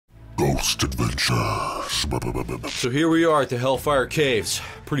Ghost Adventures. So here we are at the Hellfire Caves.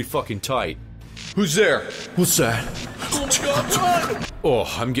 Pretty fucking tight. Who's there? What's that? Oh my god, run! Oh,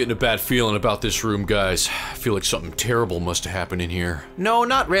 I'm getting a bad feeling about this room, guys. I feel like something terrible must have happened in here. No,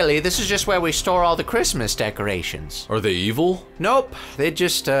 not really. This is just where we store all the Christmas decorations. Are they evil? Nope. They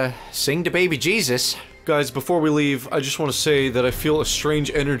just, sing to baby Jesus. Guys, before we leave, I just want to say that I feel a strange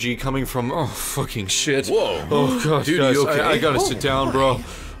energy coming from— oh, fucking shit. Whoa. Oh, God, dude, guys, you okay? I gotta sit down, bro.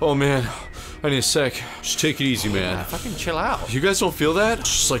 Oh, man. I need a sec. Just take it easy, man. Fucking chill out. You guys don't feel that? It's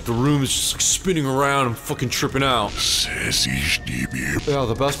just like the room is just like spinning around. I'm fucking tripping out. Yeah,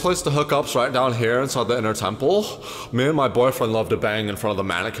 the best place to hook up's right down here inside the inner temple. Me and my boyfriend love to bang in front of the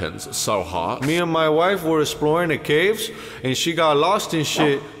mannequins. It's so hot. Me and my wife were exploring the caves, and she got lost and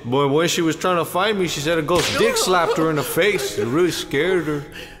shit. But when she was trying to find me, she said a ghost dick slapped her in the face. It really scared her.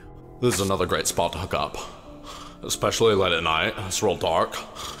 This is another great spot to hook up. Especially late at night. It's real dark.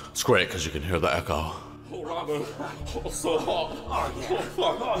 It's great because you can hear the echo. Oh, Robert. Oh, so hot.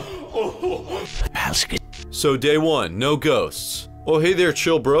 Oh, fuck. So day one, no ghosts. Oh, hey there,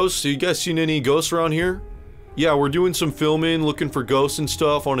 chill bros. So you guys seen any ghosts around here? Yeah, we're doing some filming, looking for ghosts and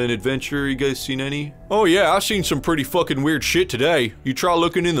stuff on an adventure. You guys seen any? Oh yeah, I've seen some pretty fucking weird shit today. You try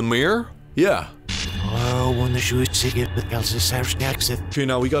looking in the mirror? Yeah. Okay,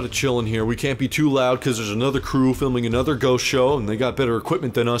 now we gotta chill in here. We can't be too loud because there's another crew filming another ghost show and they got better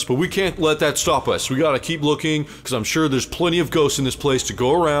equipment than us, but we can't let that stop us. We gotta keep looking because I'm sure there's plenty of ghosts in this place to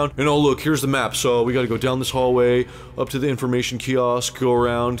go around. And oh look, here's the map. So we gotta go down this hallway, up to the information kiosk, go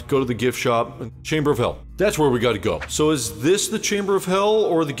around, go to the gift shop, Chamber of Hell. That's where we gotta go. So is this the Chamber of Hell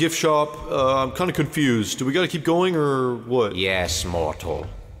or the gift shop? I'm kinda confused. Do we gotta keep going or what? Yes, mortal.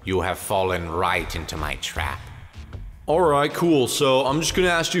 You have fallen right into my trap. Alright, cool. So I'm just gonna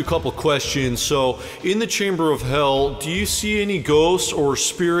ask you a couple questions. So, in the Chamber of Hell, do you see any ghosts or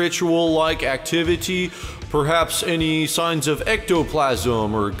spiritual-like activity? Perhaps any signs of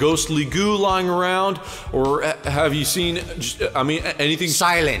ectoplasm or ghostly goo lying around? Or have you seen, anything—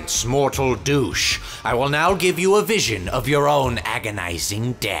 Silence, mortal douche. I will now give you a vision of your own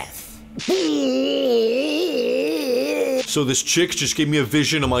agonizing death. So this chick just gave me a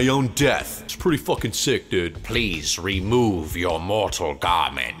vision of my own death. It's pretty fucking sick, dude. Please remove your mortal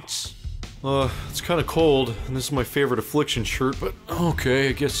garments. It's kinda cold, and this is my favorite affliction shirt, but okay,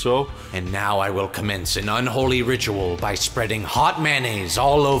 I guess so. And now I will commence an unholy ritual by spreading hot mayonnaise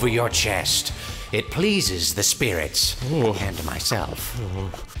all over your chest. It pleases the spirits, and myself.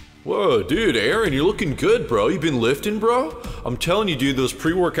 Whoa, dude, Aaron, you're looking good, bro. You been lifting, bro? I'm telling you, dude, those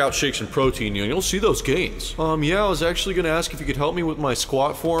pre-workout shakes and protein, you'll see those gains. Yeah, I was actually gonna ask if you could help me with my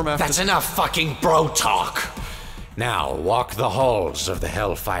squat form after— That's enough fucking bro talk! Now, walk the halls of the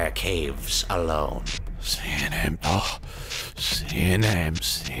Hellfire Caves alone. CNM.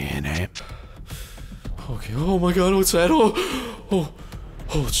 Okay, oh my god, what's that? Oh,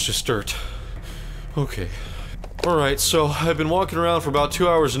 it's just dirt. Okay. Alright, so I've been walking around for about 2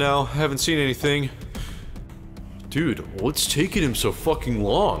 hours now, haven't seen anything. Dude, what's taking him so fucking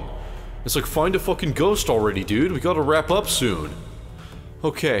long? It's like, find a fucking ghost already, dude. We gotta wrap up soon.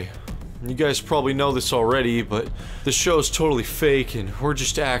 Okay, you guys probably know this already, but the show's totally fake and we're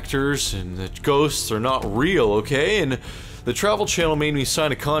just actors and the ghosts are not real, okay? And the Travel Channel made me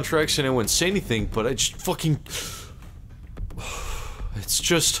sign a contract saying I wouldn't say anything, but I just fucking— It's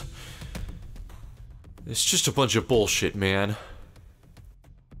just a bunch of bullshit, man.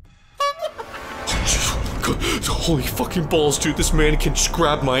 Holy fucking balls, dude, this mannequin just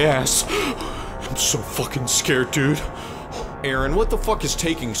grabbed my ass. I'm so fucking scared, dude. Aaron, what the fuck is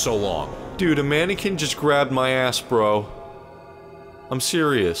taking so long? Dude, a mannequin just grabbed my ass, bro. I'm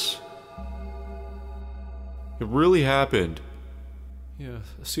serious. It really happened. Yeah,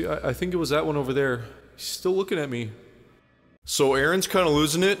 see, I think it was that one over there. He's still looking at me. So Aaron's kind of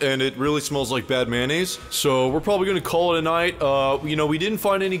losing it, and it really smells like bad mayonnaise. So we're probably gonna call it a night. We didn't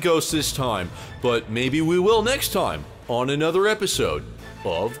find any ghosts this time, but maybe we will next time on another episode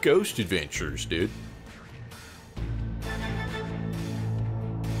of Ghost Adventures, dude.